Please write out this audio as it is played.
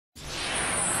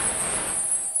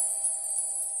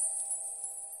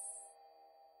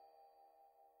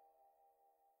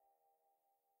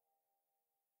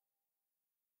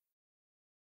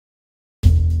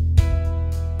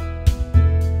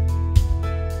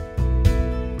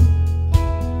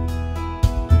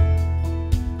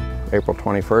April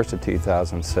 21st of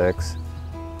 2006.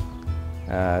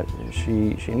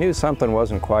 She knew something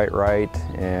wasn't quite right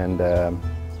and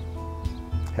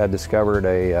had discovered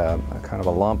a kind of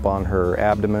a lump on her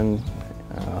abdomen,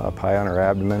 up high on her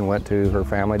abdomen, went to her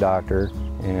family doctor,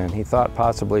 and he thought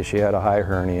possibly she had a high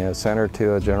hernia, sent her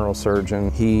to a general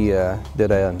surgeon. He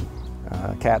did a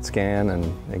CAT scan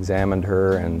and examined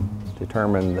her and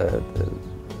determined that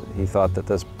he thought that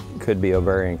this could be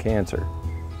ovarian cancer.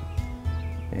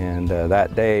 And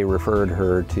that day referred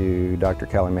her to Dr.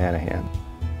 Kelly Manahan.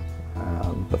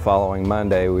 The following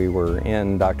Monday, we were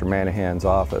in Dr. Manahan's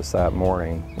office that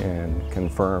morning and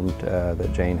confirmed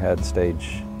that Jane had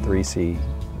stage 3C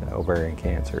ovarian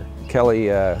cancer. Kelly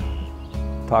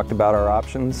talked about our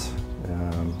options,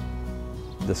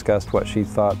 discussed what she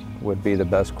thought would be the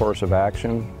best course of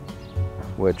action,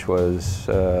 which was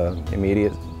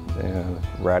immediate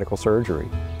radical surgery,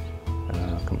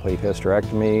 complete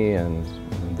hysterectomy, and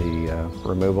the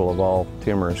removal of all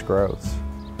tumorous growths.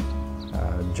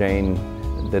 Jane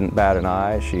didn't bat an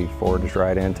eye. She forged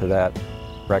right into that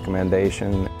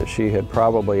recommendation. She had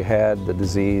probably had the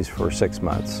disease for 6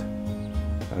 months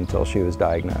until she was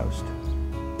diagnosed,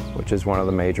 which is one of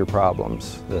the major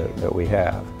problems that we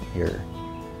have here.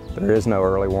 There is no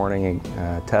early warning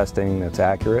testing that's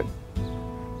accurate,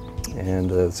 and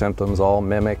the symptoms all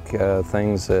mimic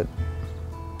things that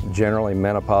generally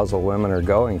menopausal women are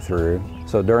going through.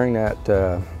 So during that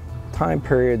time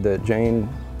period that Jane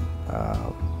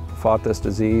fought this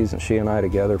disease, and she and I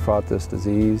together fought this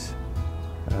disease,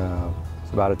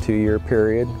 it's about a 2-year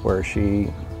period where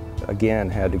she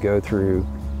again had to go through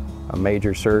a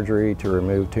major surgery to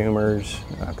remove tumors,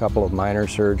 a couple of minor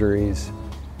surgeries,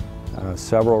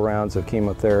 several rounds of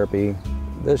chemotherapy.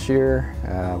 This year,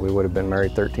 we would have been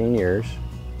married 13 years,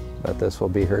 but this will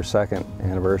be her 2nd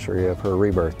anniversary of her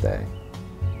rebirth day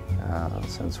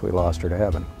since we lost her to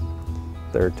heaven.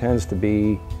 There tends to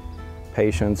be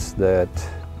patients that,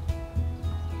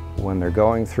 when they're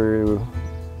going through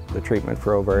the treatment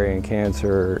for ovarian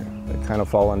cancer, they kind of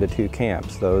fall into 2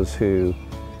 camps. Those who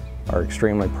are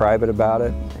extremely private about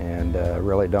it and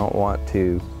really don't want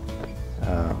to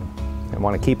and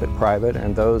want to keep it private,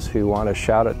 and those who want to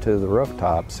shout it to the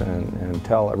rooftops and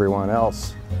tell everyone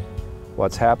else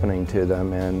what's happening to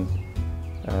them in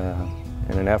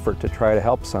an effort to try to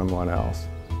help someone else.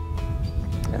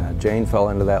 Jane fell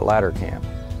into that latter camp,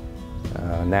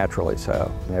 naturally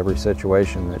so. In every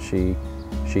situation that she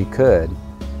could,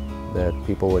 that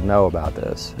people would know about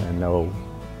this and know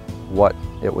what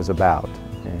it was about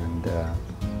and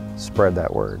spread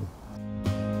that word.